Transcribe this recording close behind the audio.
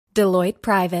Deloitte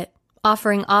Private,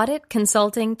 offering audit,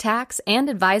 consulting, tax, and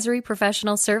advisory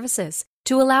professional services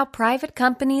to allow private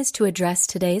companies to address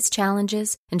today's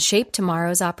challenges and shape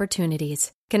tomorrow's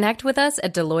opportunities. Connect with us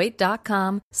at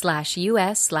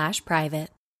Deloitte.com/US/private.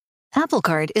 Apple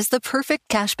Card is the perfect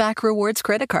cashback rewards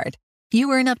credit card. You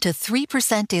earn up to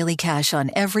 3% daily cash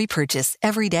on every purchase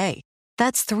every day.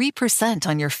 That's 3%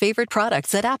 on your favorite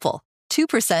products at Apple,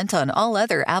 2% on all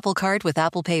other Apple Card with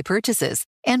Apple Pay purchases,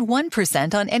 and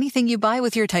 1% on anything you buy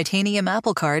with your titanium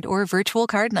Apple Card or virtual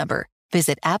card number.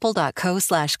 Visit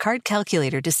apple.co/card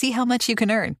calculator to see how much you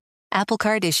can earn. Apple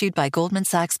Card issued by Goldman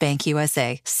Sachs Bank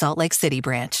USA, Salt Lake City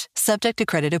branch. Subject to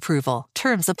credit approval.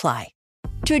 Terms apply.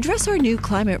 To address our new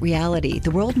climate reality,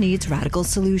 the world needs radical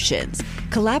solutions.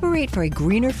 Collaborate for a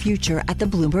greener future at the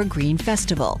Bloomberg Green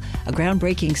Festival, a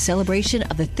groundbreaking celebration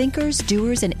of the thinkers,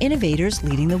 doers, and innovators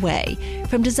leading the way.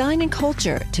 From design and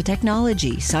culture to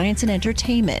technology, science, and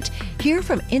entertainment, hear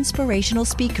from inspirational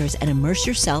speakers and immerse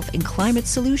yourself in climate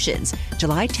solutions.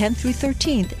 July 10th through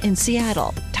 13th in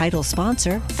Seattle. Title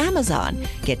sponsor, Amazon.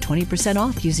 Get 20%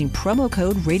 off using promo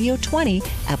code RADIO20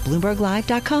 at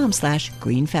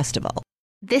BloombergLive.com/Green Festival.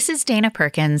 This is Dana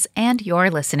Perkins, and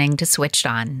you're listening to Switched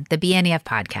On, the BNEF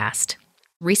podcast.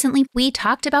 Recently, we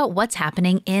talked about what's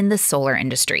happening in the solar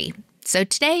industry. So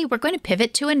today, we're going to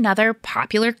pivot to another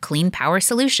popular clean power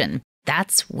solution.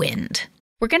 That's wind.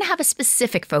 We're going to have a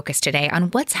specific focus today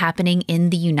on what's happening in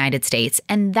the United States,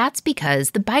 and that's because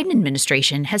the Biden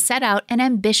administration has set out an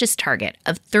ambitious target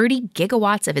of 30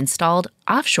 gigawatts of installed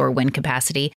offshore wind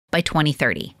capacity by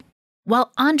 2030.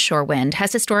 While onshore wind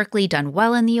has historically done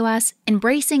well in the U.S.,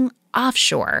 embracing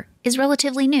offshore is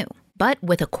relatively new. But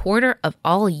with a quarter of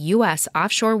all U.S.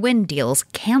 offshore wind deals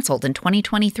canceled in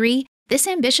 2023, this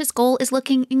ambitious goal is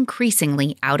looking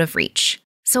increasingly out of reach.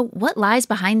 So what lies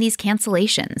behind these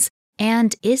cancellations?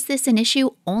 And is this an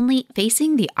issue only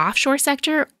facing the offshore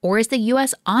sector, or is the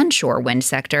U.S. onshore wind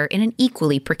sector in an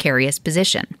equally precarious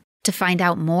position? To find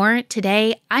out more,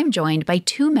 today I'm joined by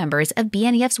two members of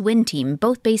BNEF's wind team,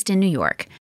 both based in New York,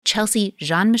 Chelsea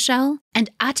Jean-Michel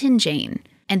and Atin Jain,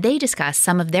 and they discuss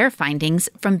some of their findings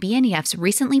from BNEF's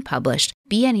recently published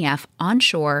BNEF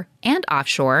Onshore and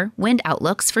Offshore Wind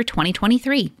Outlooks for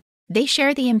 2023. They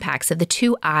share the impacts of the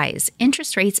two I's,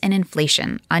 interest rates and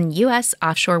inflation, on U.S.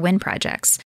 offshore wind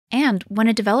projects. And when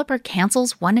a developer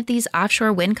cancels one of these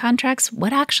offshore wind contracts,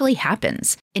 what actually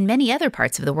happens? In many other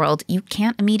parts of the world, you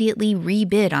can't immediately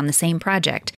rebid on the same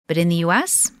project. But in the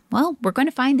U.S., well, we're going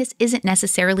to find this isn't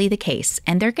necessarily the case,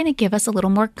 and they're going to give us a little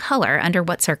more color under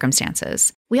what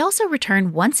circumstances. We also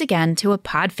return once again to a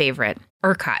pod favorite,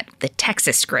 ERCOT, the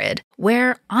Texas grid,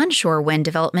 where onshore wind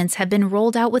developments have been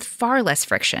rolled out with far less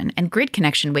friction, and grid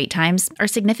connection wait times are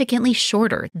significantly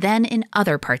shorter than in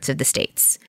other parts of the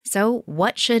states. So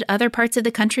what should other parts of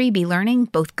the country be learning,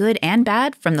 both good and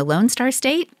bad, from the Lone Star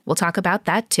State? We'll talk about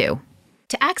that too.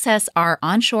 To access our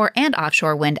onshore and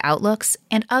offshore wind outlooks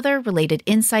and other related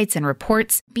insights and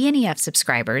reports, BNEF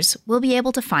subscribers will be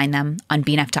able to find them on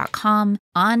BNEF.com,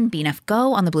 on BNEF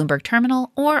Go on the Bloomberg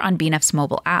Terminal, or on BNEF's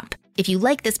mobile app. If you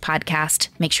like this podcast,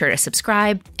 make sure to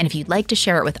subscribe, and if you'd like to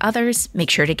share it with others, make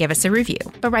sure to give us a review.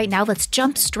 But right now, let's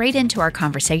jump straight into our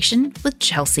conversation with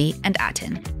Chelsea and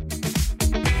Atin.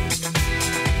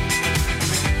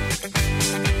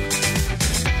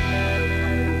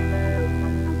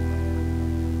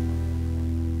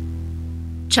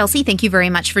 Chelsea, thank you very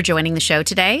much for joining the show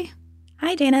today.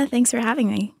 Hi, Dana. Thanks for having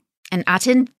me. And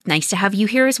Atin, nice to have you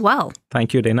here as well.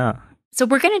 Thank you, Dana. So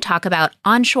we're going to talk about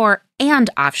onshore and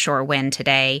offshore wind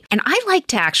today. And I like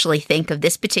to actually think of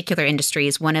this particular industry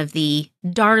as one of the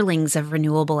darlings of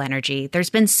renewable energy. There's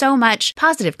been so much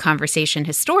positive conversation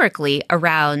historically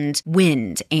around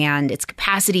wind and its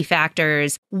capacity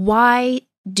factors. Why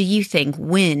do you think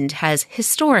wind has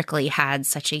historically had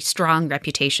such a strong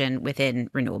reputation within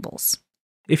renewables?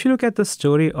 If you look at the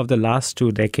story of the last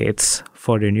 2 decades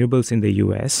for renewables in the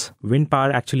US, wind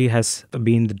power actually has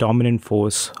been the dominant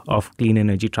force of clean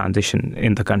energy transition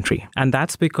in the country. And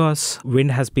that's because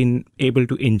wind has been able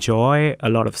to enjoy a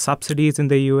lot of subsidies in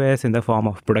the US in the form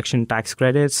of production tax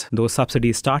credits. Those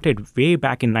subsidies started way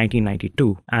back in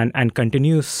 1992 and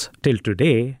continues till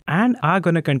today and are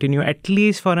going to continue at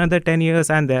least for another 10 years.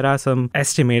 And there are some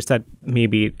estimates that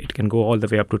maybe it can go all the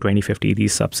way up to 2050,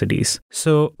 these subsidies.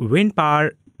 So wind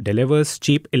power delivers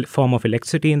cheap form of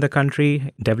electricity in the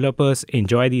country. Developers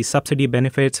enjoy these subsidy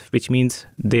benefits, which means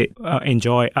they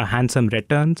enjoy a handsome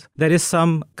returns. There is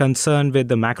some concern with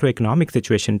the macroeconomic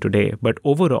situation today, but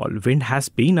overall, wind has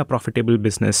been a profitable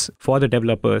business for the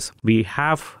developers. We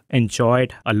have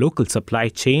enjoyed a local supply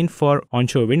chain for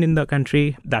onshore wind in the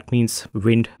country. That means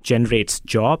wind generates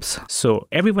jobs. So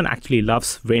everyone actually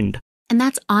loves wind. And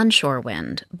that's onshore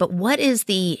wind. But what is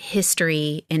the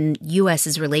history in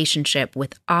U.S.'s relationship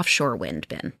with offshore wind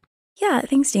been? Yeah,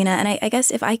 thanks, Dana. And I guess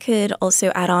if I could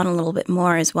also add on a little bit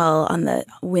more as well on the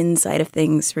wind side of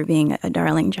things for being a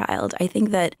darling child, I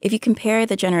think that if you compare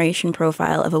the generation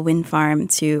profile of a wind farm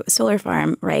to a solar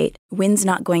farm, right, wind's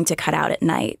not going to cut out at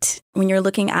night. When you're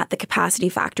looking at the capacity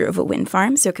factor of a wind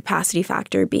farm, so capacity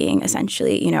factor being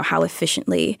essentially, how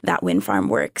efficiently that wind farm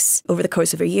works over the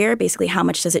course of a year, basically how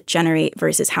much does it generate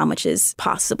versus how much is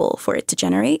possible for it to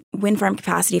generate. Wind farm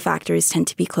capacity factors tend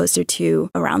to be closer to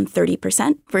around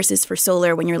 30% versus for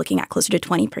solar when you're looking at closer to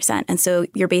 20%. And so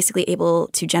you're basically able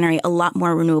to generate a lot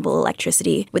more renewable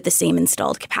electricity with the same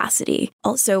installed capacity.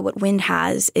 Also, what wind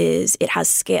has is it has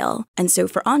scale. And so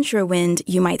for onshore wind,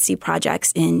 you might see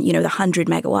projects in, the 100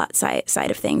 megawatt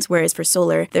side of things, whereas for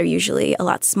solar, they're usually a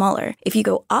lot smaller. If you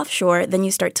go offshore, then you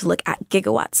start to look at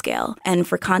gigawatt scale. And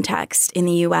for context, in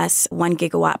the US, 1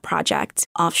 gigawatt project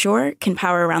offshore can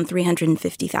power around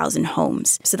 350,000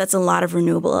 homes. So that's a lot of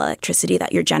renewable electricity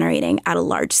that you're generating at a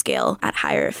large scale at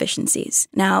higher efficiencies.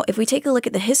 Now, if we take a look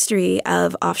at the history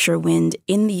of offshore wind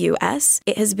in the US,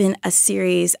 it has been a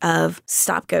series of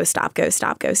stop, go, stop, go,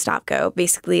 stop, go, stop, go,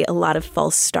 basically a lot of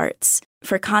false starts.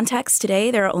 For context,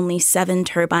 today, there are only 7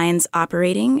 turbines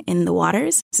operating in the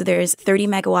waters. So there's 30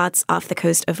 megawatts off the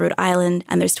coast of Rhode Island,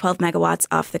 and there's 12 megawatts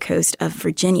off the coast of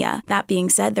Virginia. That being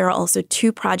said, there are also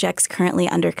 2 projects currently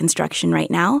under construction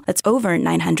right now that's over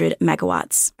 900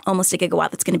 megawatts, almost a gigawatt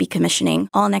that's going to be commissioning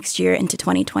all next year into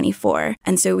 2024.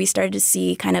 And so we started to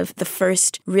see kind of the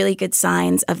first really good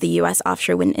signs of the U.S.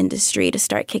 offshore wind industry to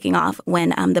start kicking off when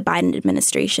the Biden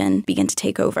administration began to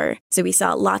take over. So we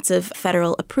saw lots of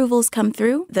federal approvals come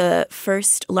through. The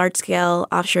first large-scale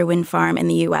offshore wind farm in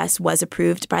the U.S. was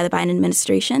approved by the Biden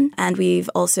administration. And we've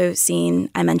also seen,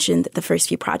 I mentioned, the first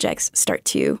few projects start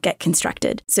to get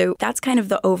constructed. So that's kind of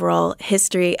the overall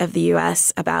history of the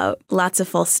U.S. about lots of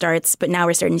false starts, but now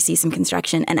we're starting to see some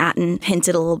construction. And Atten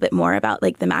hinted a little bit more about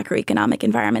the macroeconomic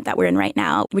environment that we're in right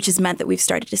now, which has meant that we've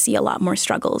started to see a lot more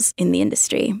struggles in the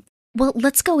industry. Well,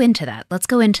 let's go into that. Let's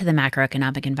go into the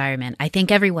macroeconomic environment. I think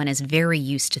everyone is very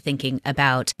used to thinking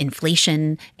about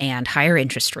inflation and higher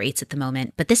interest rates at the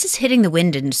moment, but this is hitting the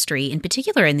wind industry, in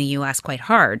particular in the U.S., quite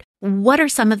hard. What are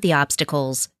some of the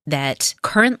obstacles that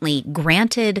currently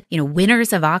granted,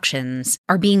 winners of auctions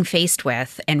are being faced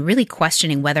with and really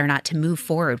questioning whether or not to move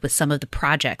forward with some of the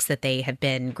projects that they have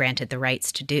been granted the rights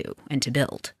to do and to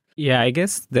build? Yeah, I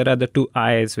guess there are the 2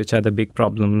 I's, which are the big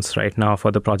problems right now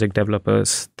for the project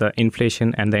developers, the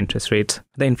inflation and the interest rates.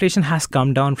 The inflation has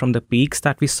come down from the peaks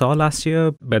that we saw last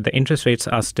year, but the interest rates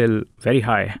are still very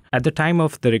high. At the time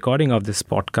of the recording of this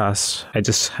podcast, I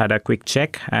just had a quick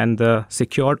check, and the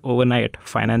secured overnight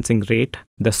financing rate,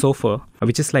 the SOFR,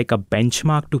 which is like a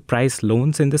benchmark to price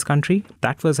loans in this country,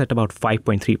 that was at about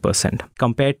 5.3%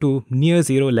 compared to near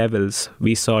zero levels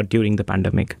we saw during the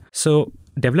pandemic. So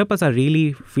developers are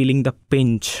really feeling the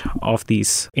pinch of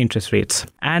these interest rates,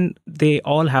 and they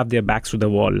all have their backs to the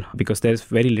wall because there's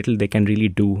very little they can really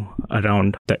do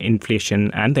around the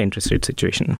inflation and the interest rate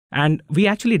situation. And we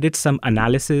actually did some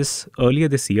analysis earlier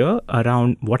this year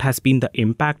around what has been the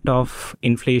impact of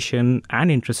inflation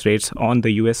and interest rates on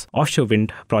the US offshore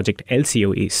wind project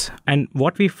LCOEs. And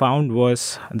what we found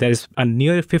was there's a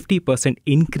near 50%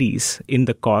 increase in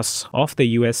the costs of the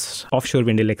US offshore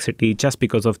wind electricity just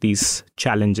because of these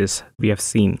challenges we have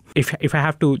seen. If I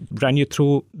have to run you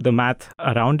through the math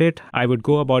around it, I would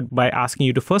go about by asking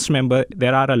you to first remember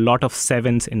there are a lot of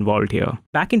sevens involved here.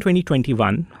 Back in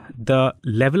 2021, the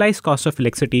levelized cost of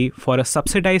electricity for a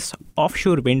subsidized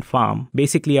offshore wind farm,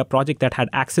 basically a project that had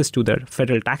access to the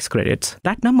federal tax credits,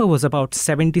 that number was about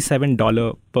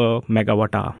 $77 per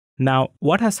megawatt hour. Now,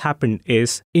 what has happened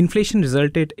is inflation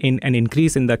resulted in an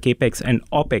increase in the capex and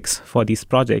opex for these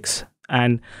projects,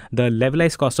 and the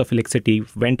levelized cost of electricity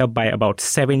went up by about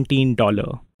 $17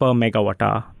 per megawatt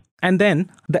hour. And then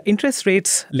the interest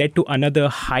rates led to another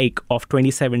hike of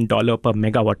 $27 per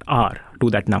megawatt hour to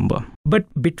that number. But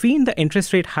between the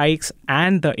interest rate hikes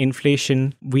and the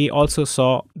inflation, we also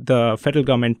saw the federal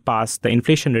government pass the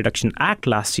Inflation Reduction Act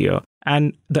last year,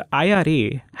 And the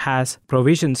IRA has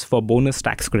provisions for bonus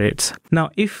tax credits.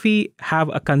 Now, if we have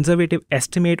a conservative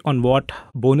estimate on what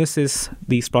bonuses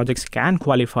these projects can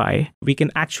qualify, we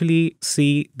can actually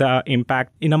see the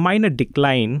impact in a minor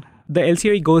decline. The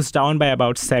LCOE goes down by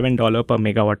about $7 per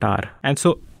megawatt hour. And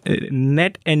so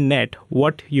net and net,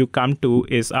 what you come to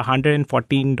is $114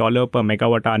 per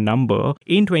megawatt hour number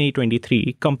in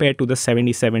 2023 compared to the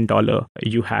 $77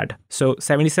 you had. So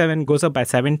 77 goes up by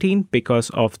 17 because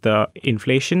of the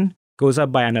inflation, goes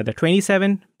up by another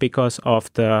 27 because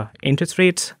of the interest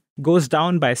rates, goes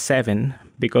down by 7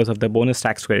 because of the bonus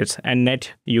tax credits, and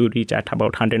net you reach at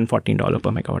about $114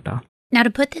 per megawatt hour. Now, to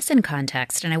put this in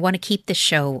context, and I want to keep the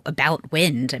show about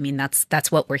wind, I mean, that's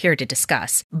what we're here to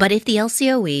discuss. But if the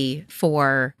LCOE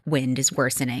for wind is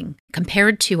worsening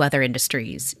compared to other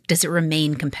industries, does it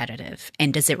remain competitive?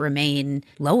 And does it remain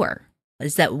lower?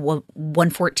 Is that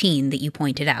 114 that you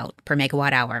pointed out per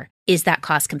megawatt hour? Is that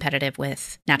cost competitive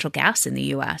with natural gas in the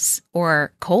U.S.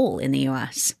 or coal in the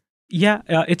U.S.? Yeah,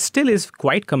 it still is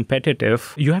quite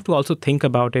competitive. You have to also think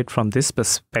about it from this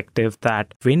perspective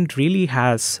that wind really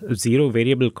has zero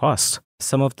variable costs.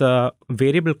 Some of the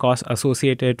variable costs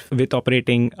associated with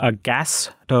operating a gas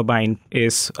turbine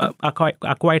are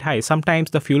quite high.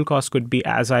 Sometimes the fuel cost could be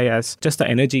as high as just the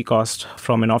energy cost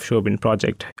from an offshore wind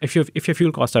project if your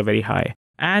fuel costs are very high.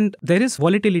 And there is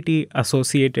volatility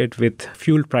associated with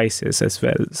fuel prices as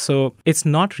well. So it's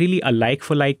not really a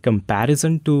like-for-like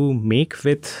comparison to make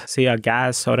with, say, a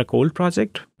gas or a coal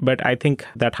project. But I think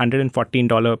that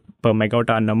 $114 per megawatt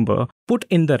hour number, put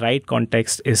in the right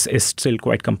context, is still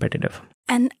quite competitive.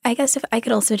 And I guess if I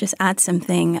could also just add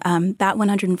something, that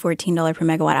 $114 per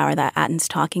megawatt hour that Aten's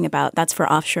talking about, that's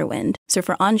for offshore wind. So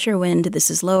for onshore wind, this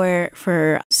is lower.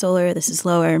 For solar, this is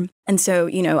lower. And so,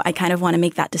 I kind of want to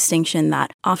make that distinction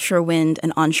that offshore wind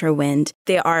and onshore wind,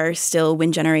 they are still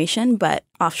wind generation, but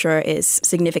offshore is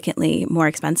significantly more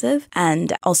expensive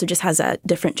and also just has a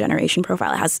different generation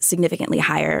profile. It has significantly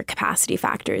higher capacity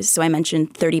factors. So I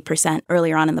mentioned 30%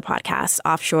 earlier on in the podcast.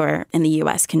 Offshore in the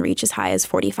US can reach as high as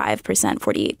 45%,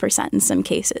 48% in some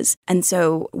cases. And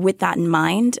so with that in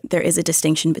mind, there is a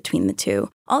distinction between the two.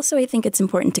 Also, I think it's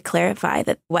important to clarify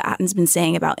that what Aten's been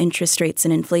saying about interest rates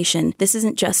and inflation, this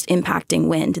isn't just impacting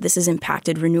wind. This has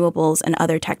impacted renewables and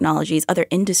other technologies, other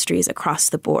industries across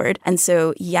the board. And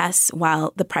so, yes,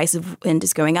 while the price of wind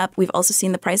is going up, we've also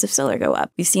seen the price of solar go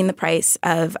up. We've seen the price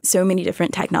of so many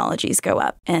different technologies go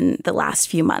up in the last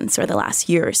few months or the last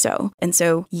year or so. And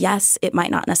so, yes, it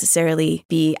might not necessarily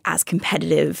be as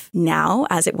competitive now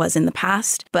as it was in the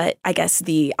past, but I guess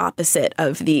the opposite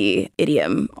of the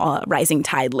idiom, rising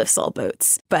tide lifts all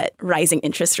boats, but rising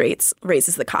interest rates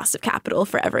raises the cost of capital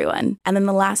for everyone. And then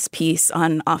the last piece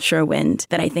on offshore wind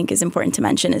that I think is important to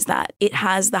mention is that it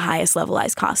has the highest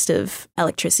levelized cost of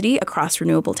electricity across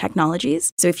renewable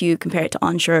technologies. So if you compare it to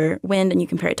onshore wind and you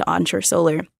compare it to onshore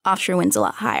solar, offshore wind's a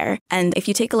lot higher. And if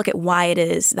you take a look at why it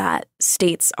is that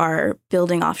states are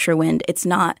building offshore wind, it's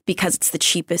not because it's the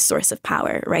cheapest source of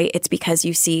power, right? It's because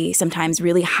you see sometimes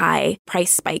really high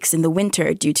price spikes in the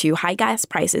winter due to high gas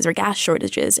prices or gas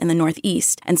shortages in the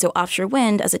Northeast. And so offshore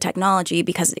wind as a technology,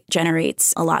 because it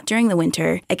generates a lot during the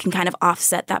winter, it can kind of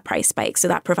offset that price spike. So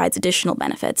that provides additional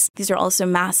benefits. These are also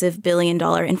massive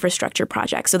billion-dollar infrastructure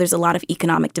projects. So there's a lot of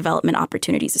economic development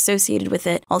opportunities associated with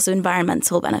it. Also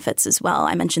environmental benefits as well.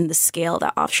 I mentioned the scale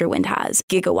that offshore wind has,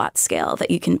 gigawatt scale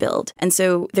that you can build. And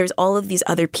so there's all of these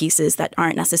other pieces that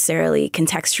aren't necessarily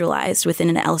contextualized within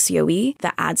an LCOE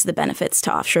that adds the benefits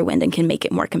to offshore wind and can make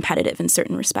it more competitive in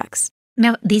certain respects.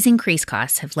 Now, these increased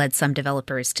costs have led some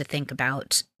developers to think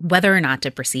about whether or not to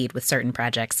proceed with certain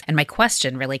projects. And my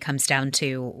question really comes down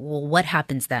to, well, what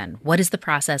happens then? What is the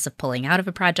process of pulling out of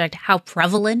a project? How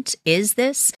prevalent is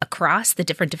this across the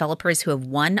different developers who have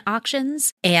won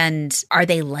auctions? And are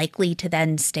they likely to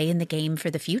then stay in the game for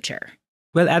the future?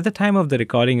 Well, at the time of the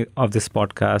recording of this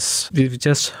podcast, we've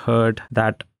just heard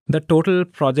that the total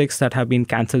projects that have been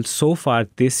cancelled so far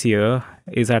this year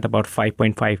is at about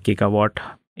 5.5 gigawatt,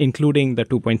 including the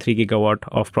 2.3 gigawatt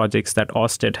of projects that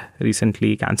Ørsted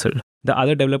recently cancelled. The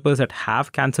other developers that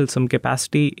have cancelled some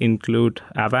capacity include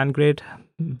Avangrid,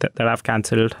 that have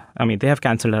cancelled. They have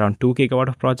cancelled around 2 gigawatt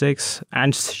of projects,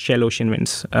 and Shell Ocean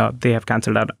Winds. They have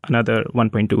cancelled another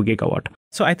 1.2 gigawatt.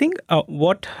 So I think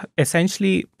what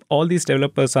essentially all these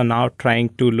developers are now trying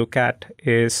to look at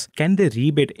is, can they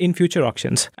rebid in future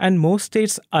auctions? And most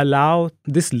states allow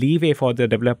this leeway for the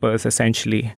developers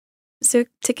essentially. So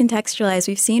to contextualize,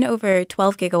 we've seen over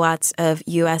 12 gigawatts of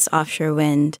U.S. offshore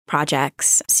wind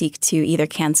projects seek to either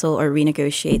cancel or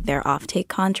renegotiate their offtake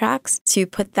contracts. To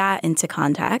put that into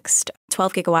context,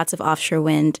 12 gigawatts of offshore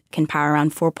wind can power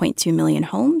around 4.2 million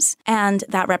homes, and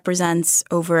that represents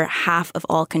over half of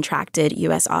all contracted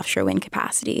U.S. offshore wind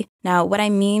capacity. Now, what I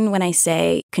mean when I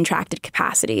say contracted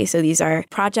capacity, so these are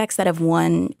projects that have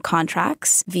won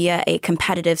contracts via a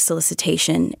competitive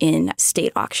solicitation in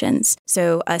state auctions.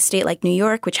 So a state like New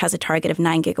York, which has a target of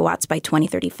 9 gigawatts by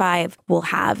 2035, will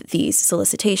have these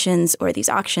solicitations or these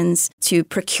auctions to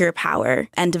procure power,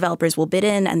 and developers will bid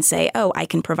in and say, oh, I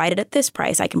can provide it at this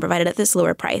price, I can provide it at this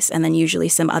lower price, and then usually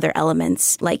some other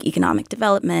elements like economic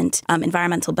development,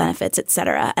 environmental benefits,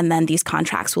 etc. And then these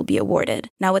contracts will be awarded.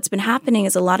 Now, what's been happening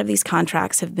is a lot of these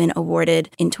contracts have been awarded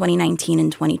in 2019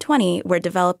 and 2020, where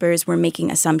developers were making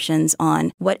assumptions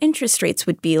on what interest rates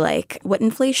would be like, what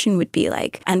inflation would be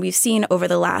like. And we've seen over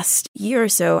the last year or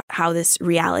so how this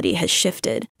reality has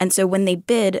shifted. And so when they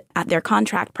bid at their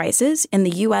contract prices, in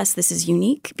the US, this is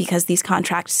unique because these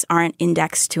contracts aren't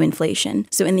indexed to inflation.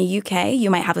 So in the UK, you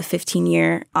might have a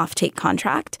 15-year offtake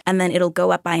contract, and then it'll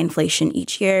go up by inflation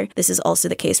each year. This is also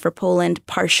the case for Poland,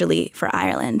 partially for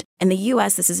Ireland. In the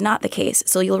US, this is not the case.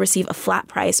 So you'll receive a flat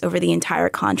price over the entire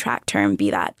contract term, be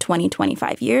that 20,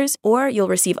 25 years, or you'll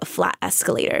receive a flat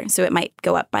escalator. So it might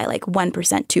go up by like 1%,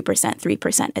 2%,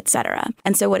 3%, etc.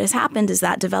 And so what has happened is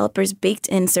that developers baked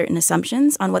in certain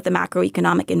assumptions on what the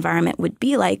macroeconomic environment would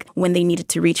be like when they needed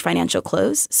to reach financial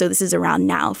close. So this is around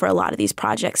now for a lot of these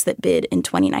projects that bid in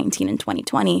 2019 and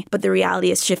 2020. But the reality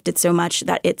has shifted so much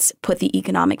that it's put the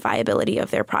economic viability of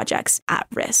their projects at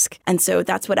risk. And so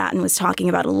that's what Atten was talking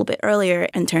about a little bit earlier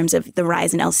in terms of the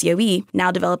rise in LCOE.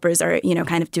 Now developers are,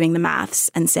 kind of doing the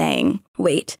maths and saying,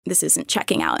 wait, this isn't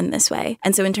checking out in this way.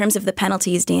 And so in terms of the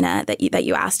penalties, Dana, that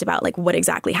you asked about, like what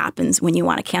exactly happens when you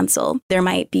want to cancel, there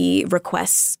might be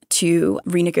requests to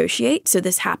renegotiate. So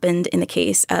this happened in the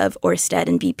case of Ørsted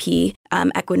and BP,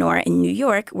 Equinor in New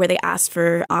York, where they asked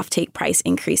for offtake price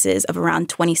increases of around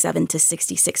 27 to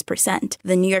 66%.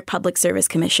 The New York Public Service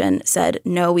Commission said,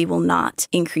 no, we will not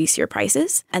increase your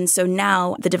prices. And so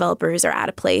now the developers are at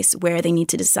a place where they need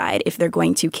to decide if they're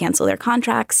going to cancel their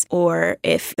contracts or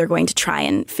if they're going to try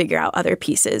and figure out other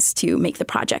pieces to make the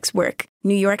projects work.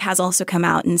 New York has also come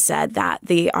out and said that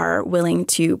they are willing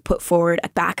to put forward a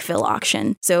backfill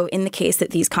auction. So in the case that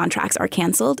these contracts are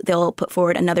canceled, they'll put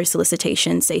forward another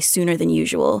solicitation, say sooner than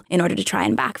usual, in order to try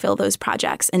and backfill those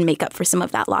projects and make up for some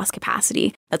of that lost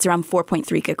capacity. That's around 4.3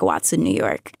 gigawatts in New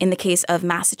York. In the case of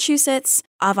Massachusetts,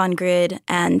 Avangrid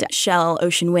and Shell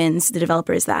Ocean Winds, the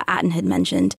developers that Atten had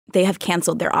mentioned, they have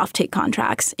canceled their offtake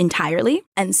contracts entirely.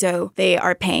 And so they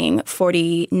are paying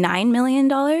 $49 million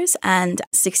and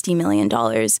 $60 million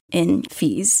in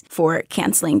fees for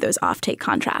canceling those offtake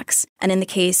contracts. And in the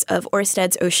case of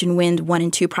Ørsted's Ocean Wind 1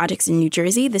 and 2 projects in New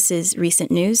Jersey, this is recent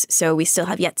news, so we still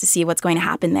have yet to see what's going to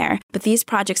happen there. But these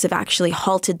projects have actually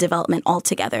halted development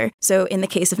altogether. So in the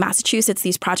case of Massachusetts,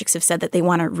 these projects have said that they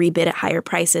want to rebid at higher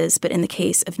prices, but in the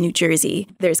case of New Jersey,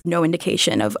 there's no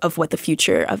indication of what the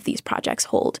future of these projects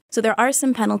hold. So there are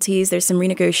some penalties, there's some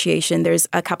renegotiation, there's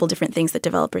a couple different things that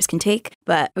developers can take,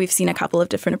 but we've seen a couple of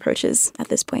different approaches at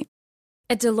this point.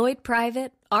 At Deloitte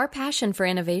Private, our passion for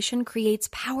innovation creates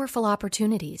powerful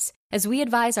opportunities as we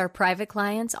advise our private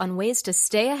clients on ways to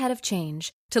stay ahead of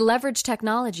change, to leverage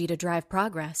technology to drive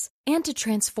progress, and to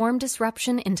transform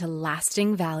disruption into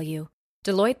lasting value.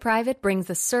 Deloitte Private brings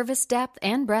the service depth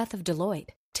and breadth of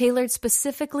Deloitte, tailored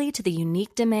specifically to the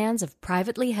unique demands of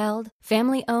privately held,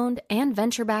 family-owned, and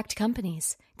venture-backed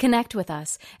companies. Connect with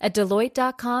us at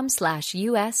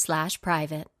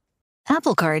Deloitte.com/US/private.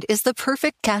 Apple Card is the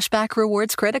perfect cashback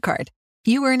rewards credit card.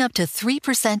 You earn up to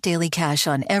 3% daily cash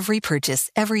on every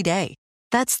purchase every day.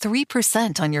 That's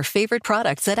 3% on your favorite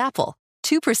products at Apple,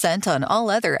 2% on all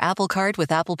other Apple Card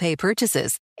with Apple Pay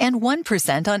purchases, and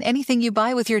 1% on anything you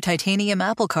buy with your titanium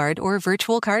Apple Card or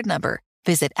virtual card number.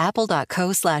 Visit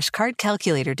apple.co/card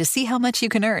calculator to see how much you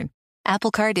can earn.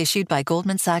 Apple Card issued by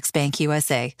Goldman Sachs Bank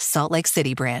USA, Salt Lake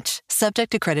City branch.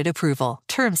 Subject to credit approval.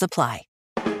 Terms apply.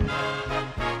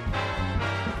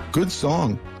 Good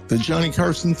song. The Johnny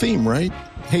Carson theme, right?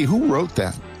 Hey, who wrote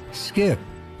that? Skip,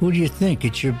 who do you think?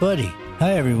 It's your buddy.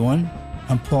 Hi, everyone.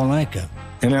 I'm Paul Anka.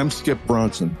 And I'm Skip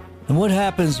Bronson. And what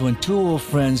happens when two old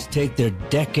friends take their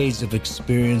decades of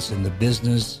experience in the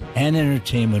business and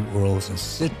entertainment worlds and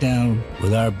sit down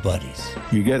with our buddies?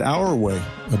 You get Our Way,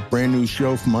 a brand new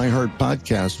show from iHeart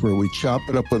Podcast where we chop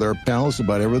it up with our pals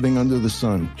about everything under the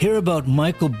sun. Hear about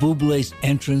Michael Bublé's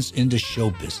entrance into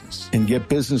show business. And get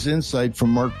business insight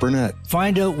from Mark Burnett.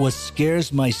 Find out what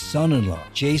scares my son-in-law,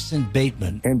 Jason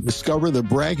Bateman. And discover the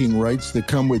bragging rights that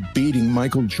come with beating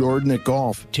Michael Jordan at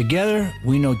golf. Together,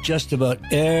 we know just about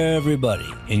everybody,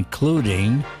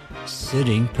 including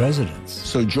sitting presidents.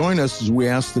 So join us as we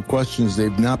ask the questions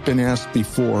they've not been asked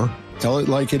before, tell it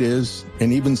like it is,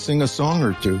 and even sing a song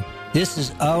or two. This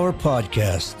is our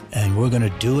podcast, and we're going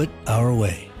to do it our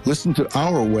way. Listen to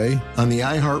Our Way on the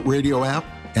iHeartRadio app,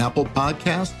 Apple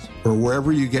Podcasts, or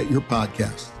wherever you get your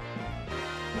podcasts.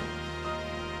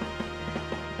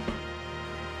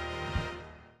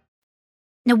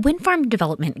 Now, wind farm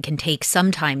development can take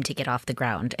some time to get off the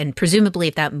ground, and presumably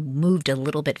if that moved a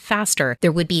little bit faster,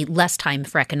 there would be less time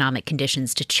for economic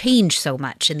conditions to change so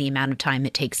much in the amount of time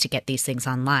it takes to get these things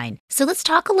online. So let's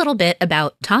talk a little bit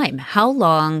about time, how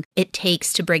long it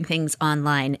takes to bring things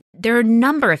online. There are a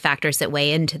number of factors that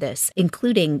weigh into this,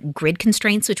 including grid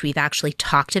constraints, which we've actually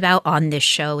talked about on this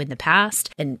show in the past,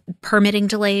 and permitting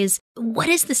delays. What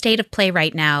is the state of play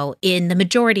right now in the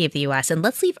majority of the U.S.? And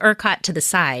let's leave ERCOT to the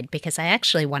side, because I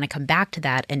actually want to come back to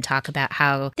that and talk about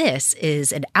how this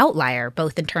is an outlier,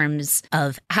 both in terms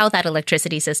of how that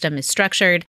electricity system is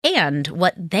structured and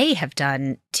what they have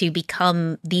done to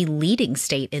become the leading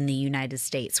state in the United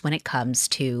States when it comes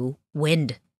to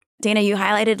wind. Dana, you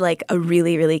highlighted like a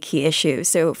really, really key issue.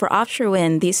 So for offshore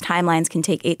wind, these timelines can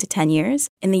take 8 to 10 years.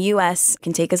 In the U.S., it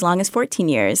can take as long as 14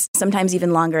 years, sometimes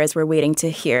even longer as we're waiting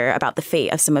to hear about the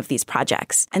fate of some of these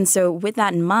projects. And so with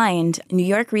that in mind, New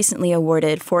York recently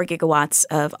awarded 4 gigawatts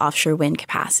of offshore wind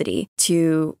capacity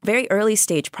to very early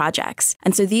stage projects.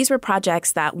 And so these were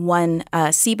projects that won a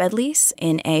seabed lease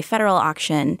in a federal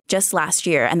auction just last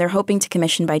year, and they're hoping to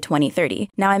commission by 2030.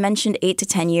 Now, I mentioned 8 to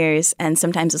 10 years and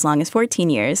sometimes as long as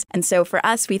 14 years. And so for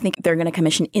us, we think they're going to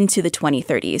commission into the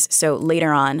 2030s, so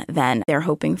later on than they're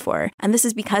hoping for. And this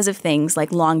is because of things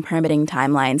like long permitting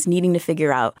timelines, needing to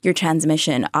figure out your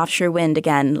transmission, offshore wind,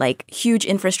 again, like huge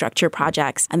infrastructure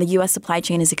projects. And the U.S. supply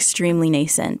chain is extremely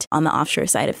nascent on the offshore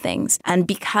side of things. And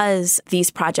because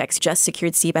these projects just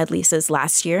secured seabed leases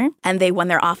last year and they won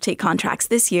their offtake contracts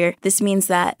this year, this means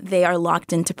that they are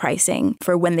locked into pricing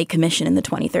for when they commission in the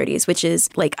 2030s, which is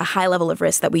like a high level of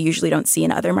risk that we usually don't see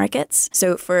in other markets.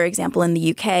 So for example, in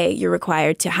the UK, you're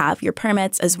required to have your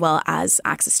permits as well as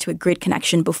access to a grid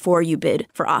connection before you bid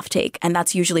for offtake. And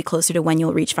that's usually closer to when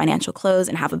you'll reach financial close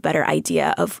and have a better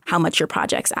idea of how much your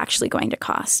project's actually going to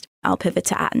cost. I'll pivot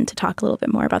to Atten to talk a little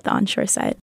bit more about the onshore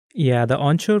side. Yeah, the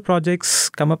onshore projects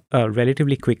come up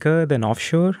relatively quicker than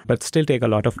offshore, but still take a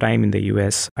lot of time in the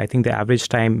US. I think the average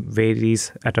time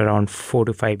varies at around 4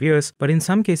 to 5 years, but in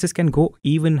some cases can go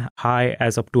even high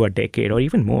as up to a decade or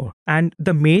even more. And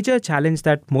the major challenge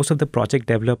that most of the project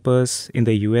developers in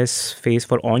the US face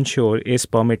for onshore is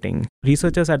permitting.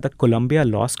 Researchers at the Columbia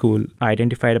Law School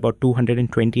identified about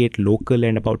 228 local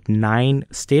and about 9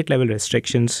 state-level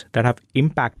restrictions that have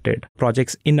impacted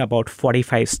projects in about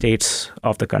 45 states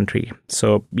of the country.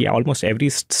 So yeah, almost every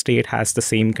state has the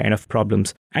same kind of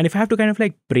problems. And if I have to kind of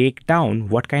like break down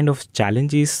what kind of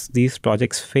challenges these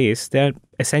projects face, there are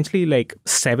essentially like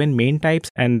 7 main types.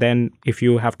 And then if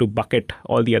you have to bucket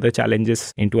all the other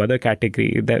challenges into other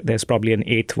category, there's probably an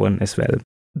 8th one as well.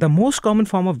 The most common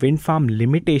form of wind farm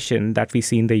limitation that we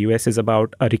see in the US is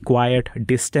about a required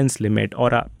distance limit, or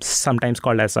sometimes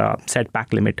called as a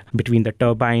setback limit, between the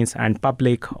turbines and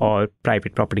public or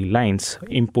private property lines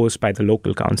imposed by the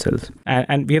local councils.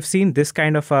 And we have seen this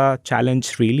kind of a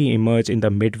challenge really emerge in the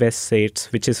Midwest states,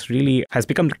 which has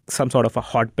become some sort of a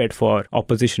hotbed for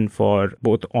opposition for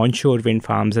both onshore wind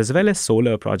farms as well as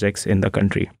solar projects in the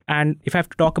country. And if I have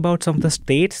to talk about some of the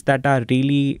states that are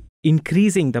really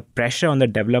increasing the pressure on the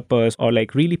developers or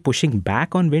like really pushing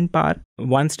back on wind power,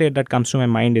 one state that comes to my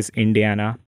mind is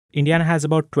Indiana. Indiana has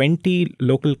about 20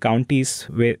 local counties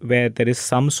where there is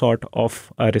some sort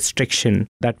of a restriction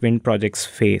that wind projects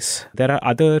face. There are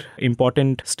other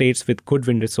important states with good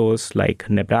wind resource like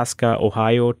Nebraska,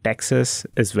 Ohio, Texas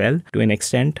as well, to an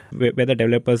extent, where the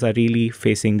developers are really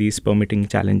facing these permitting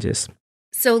challenges.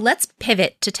 So let's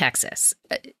pivot to Texas,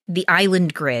 the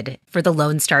island grid for the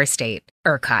Lone Star State,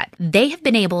 ERCOT. They have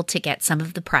been able to get some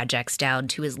of the projects down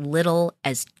to as little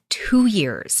as 2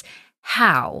 years.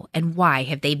 How and why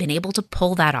have they been able to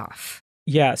pull that off?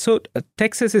 Yeah, so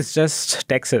Texas is just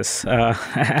Texas,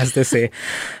 as they say.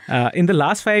 In the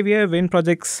last 5 years, wind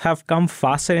projects have come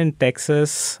faster in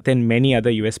Texas than many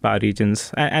other US power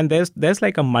regions. And there's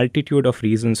like a multitude of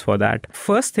reasons for that.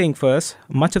 First thing first,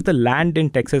 much of the land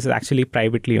in Texas is actually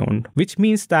privately owned, which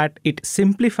means that it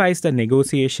simplifies the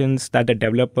negotiations that the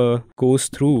developer goes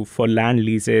through for land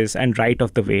leases and right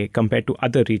of the way compared to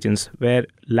other regions where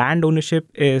land ownership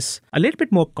is a little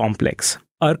bit more complex.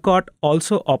 ERCOT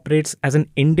also operates as an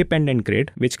independent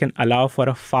grid, which can allow for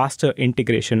a faster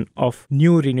integration of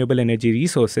new renewable energy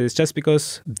resources just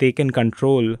because they can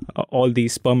control all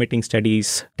these permitting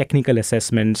studies, technical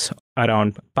assessments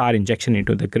around power injection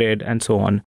into the grid, and so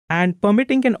on. And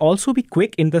permitting can also be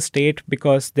quick in the state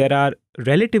because there are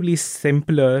relatively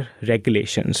simpler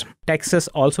regulations. Texas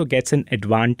also gets an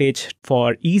advantage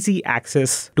for easy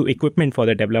access to equipment for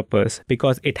the developers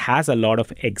because it has a lot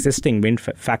of existing wind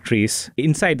factories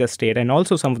inside the state, and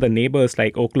also some of the neighbors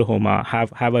like Oklahoma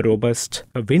have a robust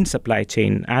wind supply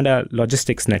chain and a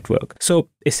logistics network. So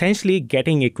essentially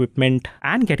getting equipment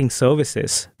and getting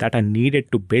services that are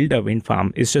needed to build a wind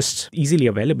farm is just easily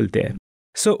available there.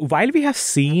 So while we have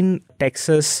seen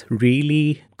Texas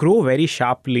really grow very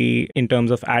sharply in terms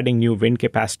of adding new wind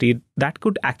capacity, that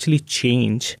could actually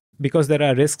change because there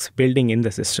are risks building in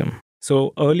the system.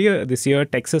 So earlier this year,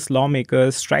 Texas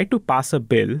lawmakers tried to pass a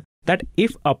bill that,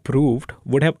 if approved,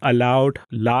 would have allowed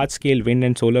large-scale wind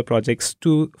and solar projects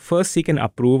to first seek an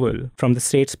approval from the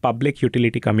state's Public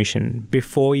Utility Commission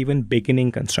before even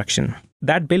beginning construction.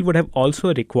 That bill would have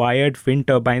also required wind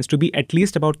turbines to be at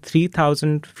least about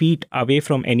 3,000 feet away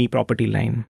from any property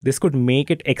line. This could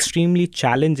make it extremely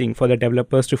challenging for the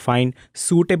developers to find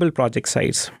suitable project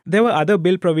sites. There were other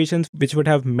bill provisions which would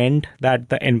have meant that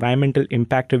the environmental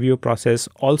impact review process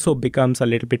also becomes a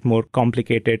little bit more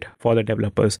complicated for the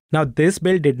developers. Now, this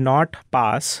bill did not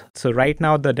pass, so right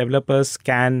now the developers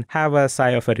can have a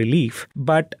sigh of a relief,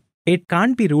 but it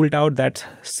can't be ruled out that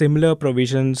similar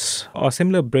provisions or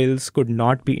similar bills could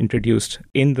not be introduced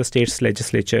in the state's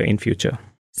legislature in future.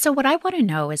 So what I want to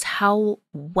know is how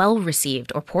well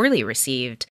received or poorly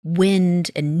received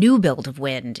wind and new build of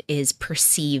wind is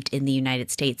perceived in the United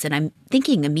States. And I'm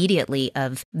thinking immediately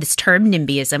of this term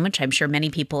NIMBYism, which I'm sure many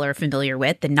people are familiar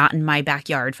with, the not in my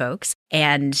backyard folks,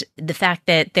 and the fact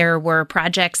that there were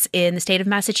projects in the state of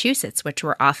Massachusetts, which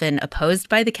were often opposed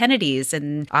by the Kennedys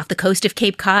and off the coast of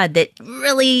Cape Cod, that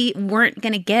really weren't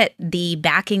going to get the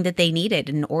backing that they needed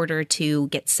in order to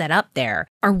get set up there.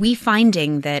 Are we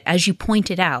finding that, as you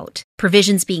pointed out,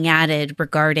 provisions being added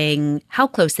regarding how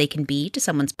close they can be to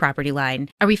someone's property line,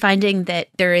 are we finding that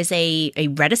there is a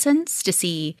reticence to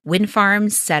see wind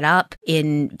farms set up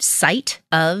in sight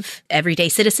of everyday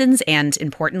citizens and,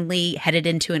 importantly, headed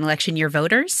into an election year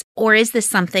voters? Or is this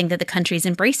something that the country's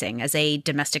embracing as a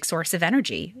domestic source of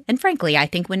energy? And frankly, I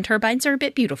think wind turbines are a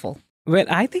bit beautiful. Well,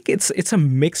 I think it's a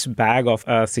mixed bag of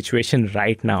a situation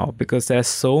right now because there are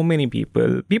so many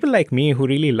people like me who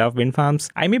really love wind farms.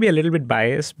 I may be a little bit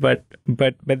biased, but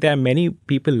there are many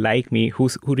people like me who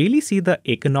really see the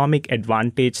economic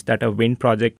advantage that a wind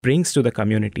project brings to the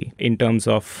community in terms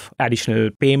of additional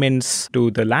payments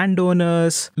to the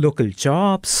landowners, local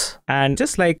jobs, and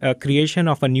just like a creation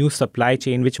of a new supply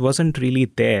chain which wasn't really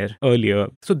there earlier.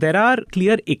 So there are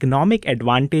clear economic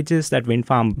advantages that wind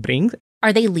farm brings.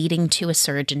 Are they leading to a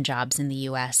surge in jobs in the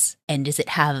U.S.? And does it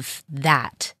have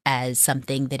that as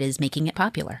something that is making it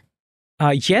popular?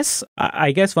 Yes,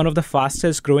 I guess one of the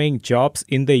fastest growing jobs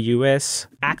in the US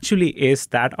actually is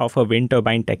that of a wind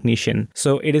turbine technician.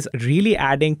 So it is really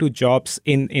adding to jobs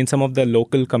in some of the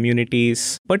local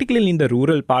communities, particularly in the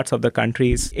rural parts of the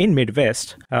countries in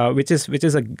Midwest, which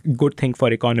is a good thing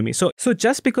for economy. So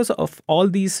just because of all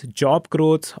these job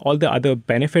growths, all the other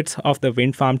benefits of the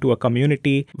wind farm to a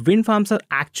community, wind farms have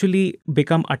actually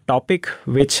become a topic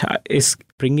which is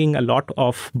bringing a lot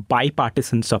of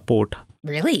bipartisan support.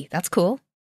 Really? That's cool.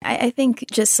 I think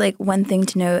just like one thing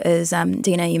to note is,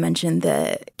 Dana, you mentioned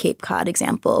the Cape Cod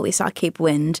example. We saw Cape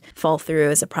Wind fall through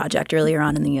as a project earlier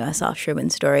on in the U.S. offshore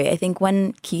wind story. I think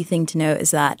one key thing to note is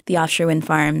that the offshore wind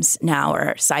farms now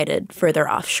are sited further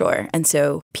offshore. And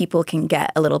so people can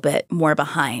get a little bit more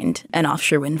behind an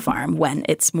offshore wind farm when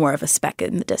it's more of a speck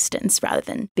in the distance rather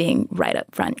than being right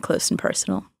up front, close and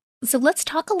personal. So let's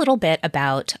talk a little bit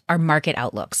about our market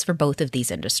outlooks for both of these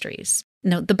industries.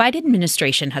 Now, the Biden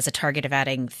administration has a target of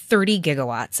adding 30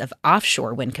 gigawatts of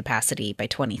offshore wind capacity by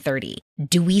 2030.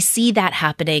 Do we see that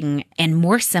happening? And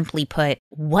more simply put,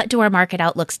 what do our market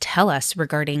outlooks tell us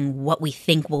regarding what we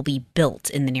think will be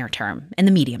built in the near term and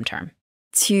the medium term?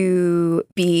 To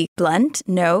be blunt,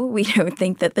 no, we don't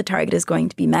think that the target is going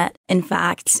to be met. In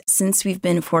fact, since we've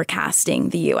been forecasting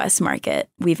the U.S. market,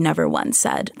 we've never once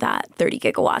said that 30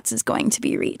 gigawatts is going to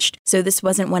be reached. So this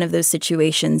wasn't one of those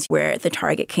situations where the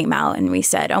target came out and we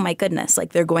said, oh my goodness,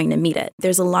 like they're going to meet it.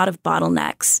 There's a lot of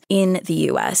bottlenecks in the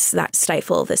U.S. that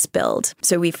stifle this build.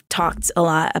 So we've talked a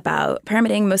lot about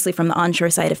permitting, mostly from the onshore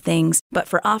side of things. But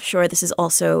for offshore, this is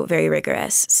also very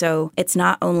rigorous. So it's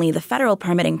not only the federal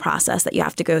permitting process that you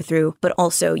have to go through, but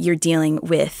also you're dealing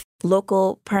with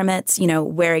local permits,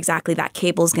 where exactly that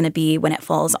cable is going to be when it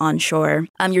falls onshore.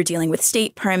 You're dealing with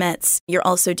state permits. You're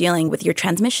also dealing with your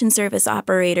transmission service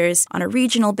operators on a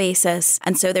regional basis.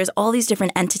 And so there's all these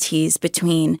different entities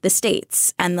between the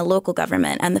states and the local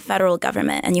government and the federal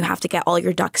government, and you have to get all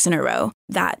your ducks in a row.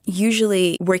 That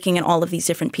usually working in all of these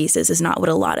different pieces is not what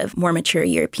a lot of more mature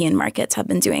European markets have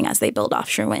been doing as they build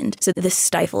offshore wind. So this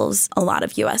stifles a lot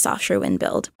of U.S. offshore wind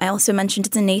build. I also mentioned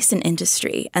it's a nascent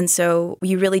industry. And so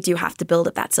you really do have to build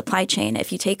up that supply chain.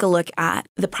 If you take a look at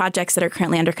the projects that are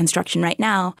currently under construction right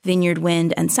now, Vineyard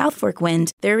Wind and South Fork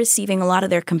Wind, they're receiving a lot of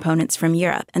their components from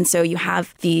Europe. And so you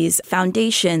have these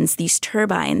foundations, these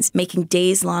turbines making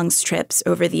days-long trips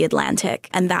over the Atlantic.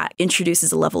 And that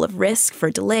introduces a level of risk for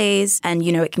delays, and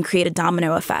it can create a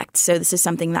domino effect. So this is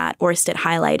something that Ørsted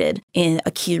highlighted in a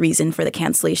key reason for the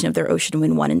cancellation of their Ocean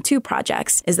Wind 1 and 2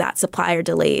 projects, is that supplier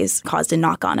delays caused a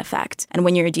knock-on effect. And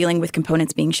when you're dealing with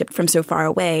components being shipped from so far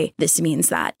away, this means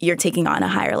that you're taking on a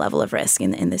higher level of risk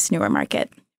in this newer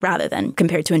market, rather than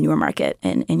compared to a newer market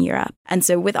in Europe. And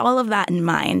so with all of that in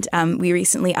mind, we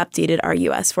recently updated our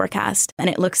U.S. forecast, and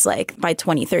it looks like by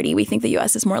 2030, we think the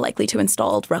U.S. is more likely to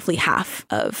install roughly half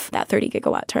of that 30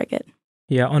 gigawatt target.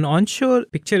 Yeah, on onshore,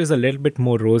 picture is a little bit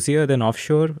more rosier than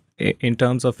offshore in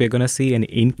terms of we're going to see an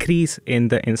increase in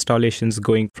the installations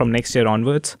going from next year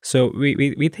onwards. So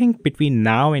we think between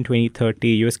now and 2030,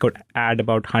 US could add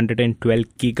about 112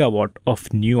 gigawatt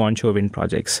of new onshore wind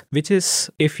projects, which is,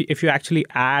 if you actually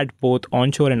add both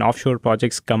onshore and offshore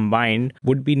projects combined,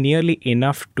 would be nearly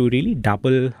enough to really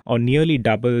double or nearly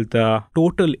double the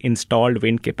total installed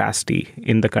wind capacity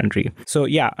in the country. So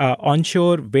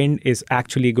onshore wind is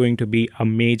actually going to be a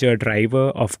major driver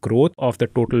of growth of the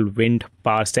total wind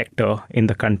power sector in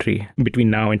the country between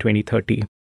now and 2030.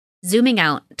 Zooming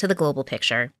out to the global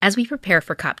picture, as we prepare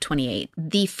for COP28,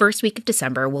 the first week of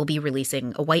December, we'll be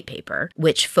releasing a white paper,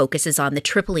 which focuses on the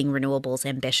tripling renewables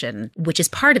ambition, which is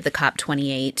part of the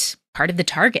COP28, part of the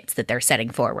targets that they're setting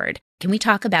forward. Can we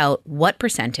talk about what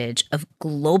percentage of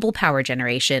global power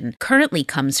generation currently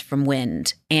comes from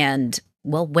wind and,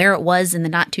 where it was in the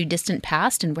not too distant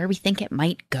past and where we think it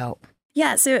might go?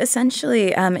 Yeah, so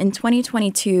essentially, in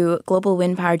 2022, global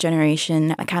wind power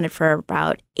generation accounted for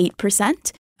about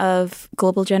 8% of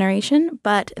global generation,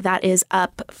 but that is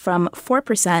up from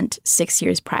 4% 6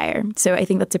 years prior. So I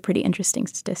think that's a pretty interesting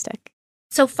statistic.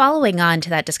 So following on to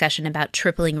that discussion about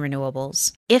tripling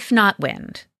renewables, if not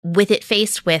wind, with it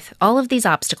faced with all of these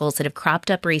obstacles that have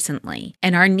cropped up recently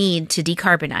and our need to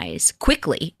decarbonize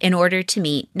quickly in order to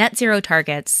meet net zero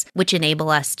targets, which enable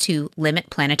us to limit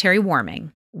planetary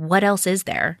warming, what else is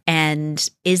there? And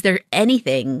is there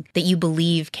anything that you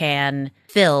believe can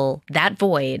fill that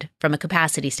void from a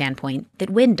capacity standpoint that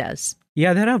wind does?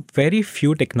 Yeah, there are very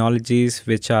few technologies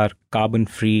which are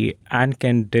carbon-free and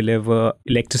can deliver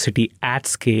electricity at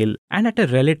scale and at a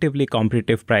relatively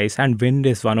competitive price, and wind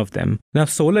is one of them. Now,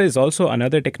 solar is also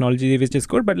another technology which is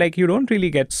good, but you don't really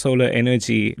get solar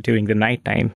energy during the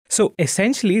nighttime. So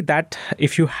essentially that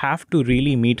if you have to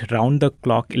really meet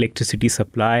round-the-clock electricity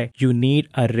supply, you need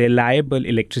a reliable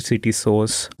electricity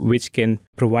source which can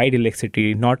provide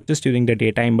electricity not just during the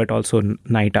daytime but also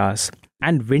night hours.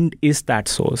 And wind is that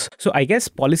source. So I guess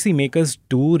policymakers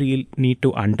do really need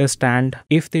to understand,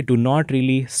 if they do not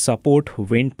really support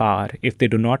wind power, if they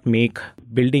do not make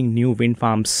building new wind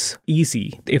farms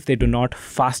easy, if they do not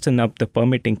fasten up the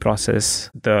permitting process,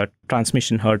 the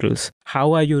transmission hurdles,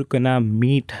 how are you going to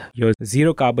meet your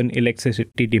zero carbon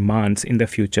electricity demands in the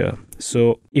future?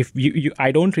 So if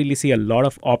I don't really see a lot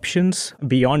of options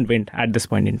beyond wind at this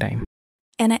point in time.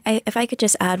 And if I could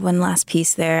just add one last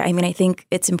piece there, I think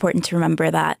it's important to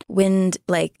remember that wind,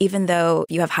 even though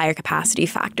you have higher capacity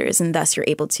factors and thus you're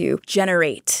able to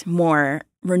generate more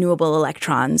renewable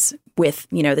electrons with,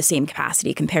 the same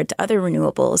capacity compared to other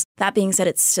renewables. That being said,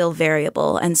 it's still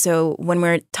variable. And so when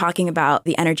we're talking about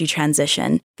the energy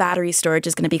transition, battery storage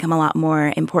is going to become a lot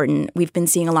more important. We've been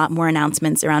seeing a lot more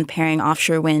announcements around pairing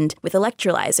offshore wind with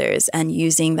electrolyzers and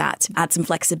using that to add some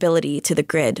flexibility to the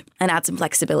grid and add some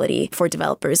flexibility for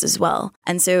developers as well.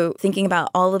 And so thinking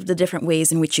about all of the different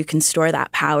ways in which you can store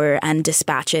that power and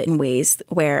dispatch it in ways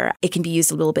where it can be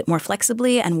used a little bit more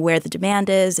flexibly and where the demand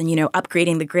is and,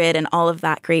 upgrading the grid and all of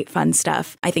that great fun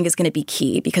stuff, I think is going to be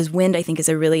key, because wind, I think, is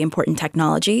a really important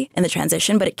technology in the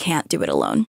transition, but it can't do it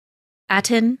alone.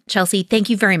 Atin, Chelsea, thank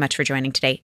you very much for joining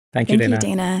today. Thank you, Dana.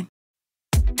 Dana.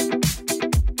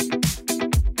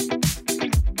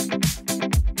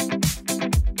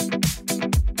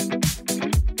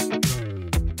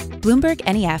 Bloomberg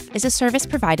NEF is a service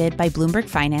provided by Bloomberg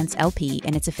Finance LP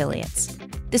and its affiliates.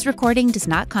 This recording does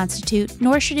not constitute,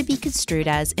 nor should it be construed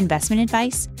as, investment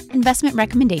advice, investment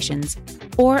recommendations,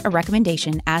 or a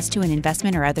recommendation as to an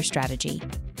investment or other strategy.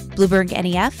 Bloomberg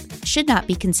NEF should not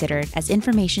be considered as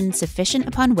information sufficient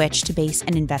upon which to base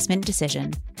an investment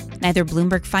decision. Neither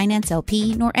Bloomberg Finance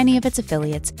LP nor any of its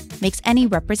affiliates makes any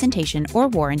representation or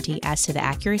warranty as to the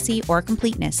accuracy or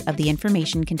completeness of the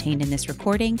information contained in this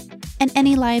recording, and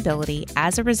any liability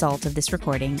as a result of this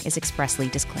recording is expressly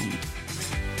disclaimed.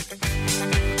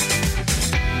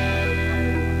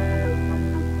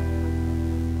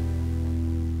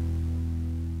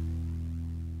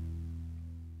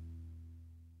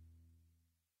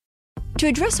 To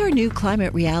address our new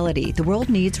climate reality, the world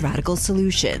needs radical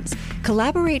solutions.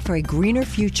 Collaborate for a greener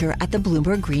future at the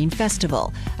Bloomberg Green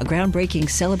Festival, a groundbreaking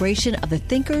celebration of the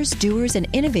thinkers, doers, and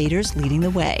innovators leading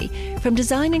the way. From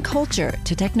design and culture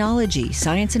to technology,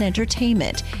 science, and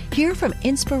entertainment, hear from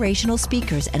inspirational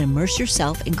speakers and immerse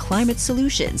yourself in climate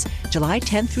solutions. July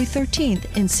 10th through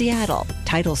 13th in Seattle.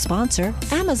 Title sponsor,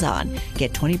 Amazon.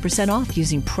 Get 20% off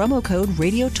using promo code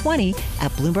RADIO20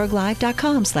 at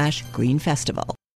BloombergLive.com/Green Festival.